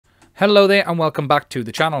Hello there and welcome back to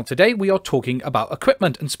the channel. Today we are talking about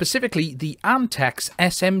equipment and specifically the Antex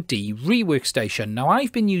SMD rework station. Now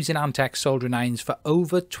I've been using Antex soldering irons for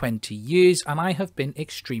over 20 years and I have been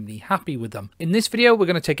extremely happy with them. In this video we're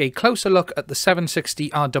going to take a closer look at the 760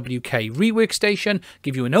 RWK rework station,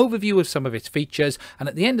 give you an overview of some of its features, and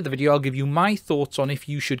at the end of the video I'll give you my thoughts on if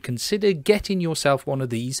you should consider getting yourself one of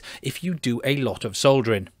these if you do a lot of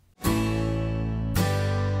soldering.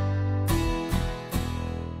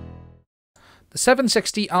 The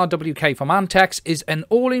 760 RWK from Antex is an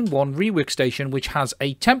all-in-one rework station which has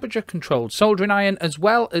a temperature-controlled soldering iron as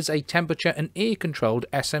well as a temperature and air-controlled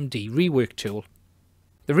SMD rework tool.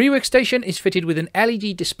 The rework station is fitted with an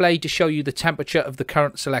LED display to show you the temperature of the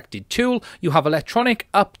current selected tool. You have electronic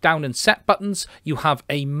up, down and set buttons. You have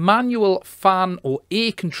a manual fan or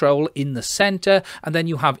air control in the center, and then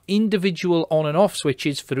you have individual on and off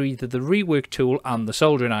switches for either the rework tool and the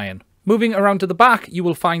soldering iron. Moving around to the back, you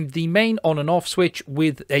will find the main on and off switch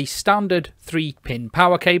with a standard 3-pin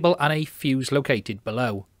power cable and a fuse located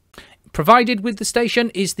below. Provided with the station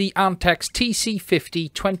is the Antex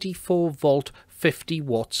TC50 24 volt 50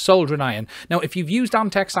 watt soldering iron. Now if you've used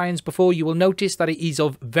Antex irons before, you will notice that it is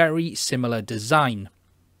of very similar design.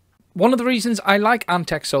 One of the reasons I like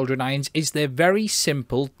Antex soldering irons is their very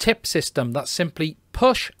simple tip system that simply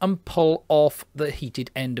push and pull off the heated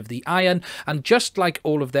end of the iron, and just like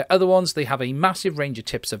all of their other ones they have a massive range of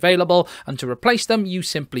tips available, and to replace them you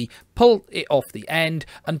simply pull it off the end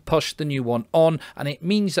and push the new one on, and it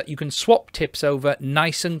means that you can swap tips over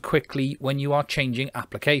nice and quickly when you are changing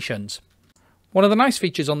applications. One of the nice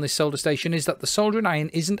features on this solder station is that the soldering iron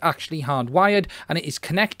isn't actually hardwired and it is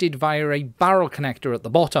connected via a barrel connector at the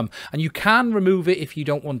bottom, and you can remove it if you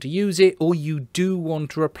don't want to use it or you do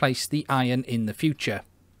want to replace the iron in the future.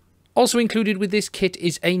 Also included with this kit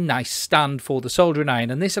is a nice stand for the soldering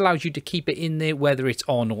iron, and this allows you to keep it in there whether it's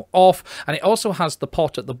on or off, and it also has the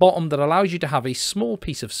pot at the bottom that allows you to have a small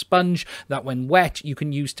piece of sponge that when wet you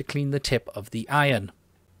can use to clean the tip of the iron.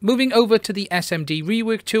 Moving over to the SMD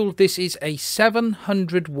rework tool, this is a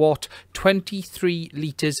 700 watt 23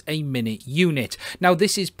 litres a minute unit. Now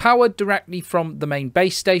this is powered directly from the main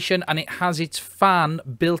base station and it has its fan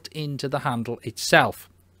built into the handle itself.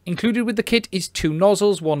 Included with the kit is two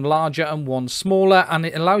nozzles, one larger and one smaller, and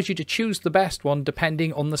it allows you to choose the best one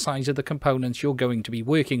depending on the size of the components you're going to be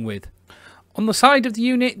working with. On the side of the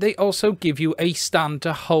unit, they also give you a stand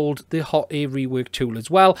to hold the hot air rework tool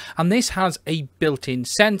as well, and this has a built-in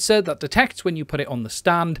sensor that detects when you put it on the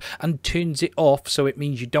stand and turns it off, so it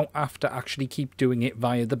means you don't have to actually keep doing it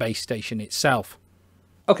via the base station itself.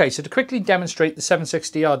 Okay, so to quickly demonstrate the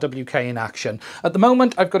 760 RWK in action, at the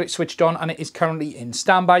moment I've got it switched on and it is currently in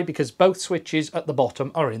standby because both switches at the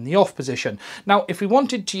bottom are in the off position. Now if we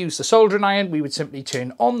wanted to use the soldering iron, we would simply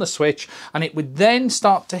turn on the switch and it would then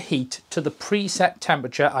start to heat to the preset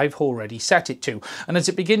temperature I've already set it to. And as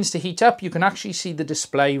it begins to heat up, you can actually see the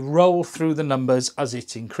display roll through the numbers as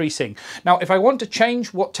it's increasing. Now if I want to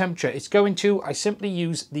change what temperature it's going to, I simply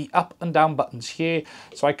use the up and down buttons here.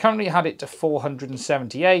 So I currently had it to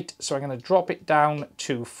 478. So I'm going to drop it down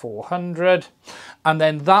to 400, and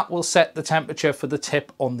then that will set the temperature for the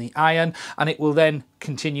tip on the iron, and it will then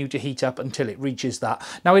continue to heat up until it reaches that.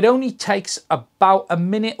 Now it only takes about a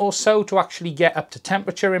minute or so to actually get up to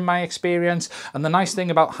temperature in my experience, and the nice thing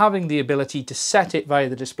about having the ability to set it via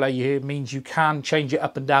the display here means you can change it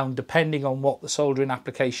up and down depending on what the soldering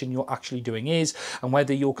application you're actually doing is and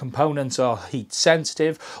whether your components are heat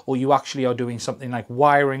sensitive or you actually are doing something like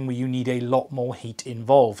wiring where you need a lot more heat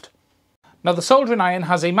involved. Now the soldering iron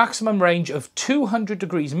has a maximum range of 200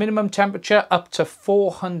 degrees minimum temperature up to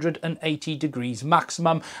 480 degrees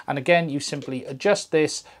maximum, and again you simply adjust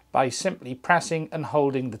this by simply pressing and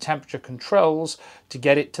holding the temperature controls to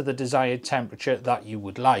get it to the desired temperature that you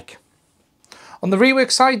would like. On the rework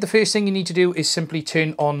side, the first thing you need to do is simply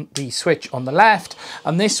turn on the switch on the left,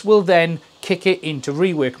 and this will then kick it into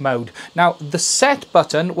rework mode. Now the set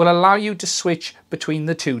button will allow you to switch between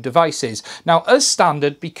the two devices. Now as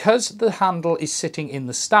standard, because the handle is sitting in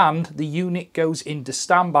the stand, the unit goes into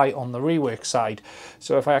standby on the rework side.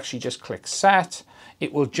 So if I actually just click set,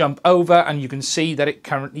 it will jump over and you can see that it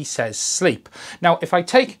currently says sleep. Now if I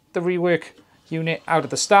take the rework unit out of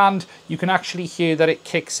the stand, you can actually hear that it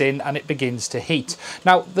kicks in and it begins to heat.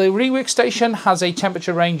 Now the rework station has a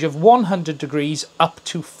temperature range of 100 degrees up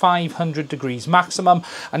to 500 degrees maximum,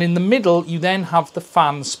 and in the middle you then have the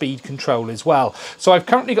fan speed control as well. So I've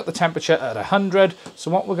currently got the temperature at 100, so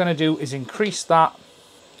what we're going to do is increase that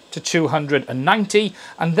to 290,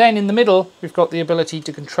 and then in the middle we've got the ability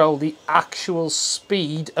to control the actual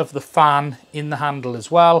speed of the fan in the handle as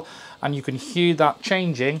well, and you can hear that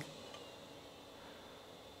changing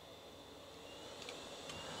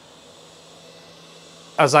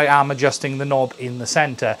as I am adjusting the knob in the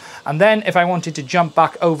center. And then if I wanted to jump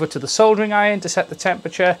back over to the soldering iron to set the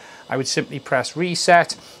temperature, I would simply press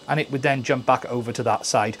reset and it would then jump back over to that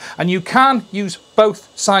side. And you can use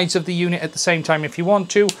both sides of the unit at the same time if you want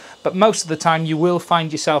to, but most of the time you will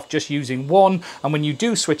find yourself just using one, and when you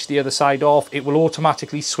do switch the other side off, it will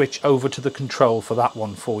automatically switch over to the control for that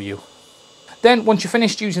one for you. Then once you're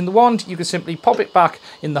finished using the wand, you can simply pop it back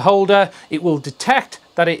in the holder. It will detect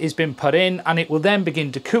that it has been put in, and it will then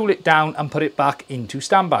begin to cool it down and put it back into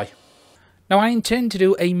standby. Now, I intend to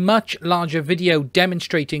do a much larger video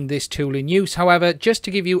demonstrating this tool in use. However, just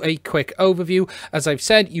to give you a quick overview, as I've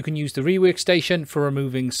said, you can use the Rework station for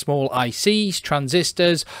removing small ICs,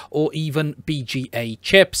 transistors, or even BGA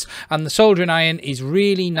chips. And the soldering iron is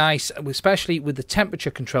really nice, especially with the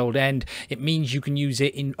temperature controlled end. It means you can use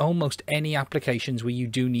it in almost any applications where you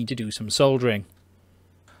do need to do some soldering.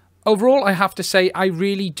 Overall, I have to say I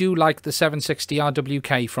really do like the 760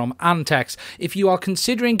 RWK from Antex. If you are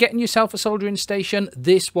considering getting yourself a soldering station,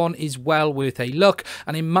 this one is well worth a look,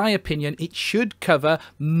 and in my opinion it should cover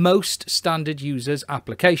most standard users'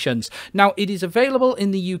 applications. Now, it is available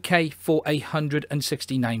in the UK for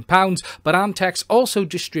 £169, but Antex also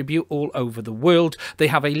distribute all over the world. They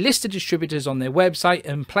have a list of distributors on their website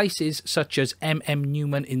in places such as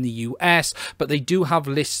Newman in the US, but they do have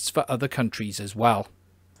lists for other countries as well.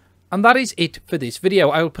 And that is it for this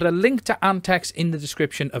video. I will put a link to Antex in the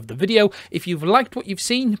description of the video. If you've liked what you've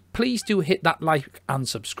seen, please do hit that like and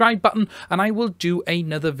subscribe button, and I will do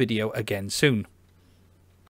another video again soon.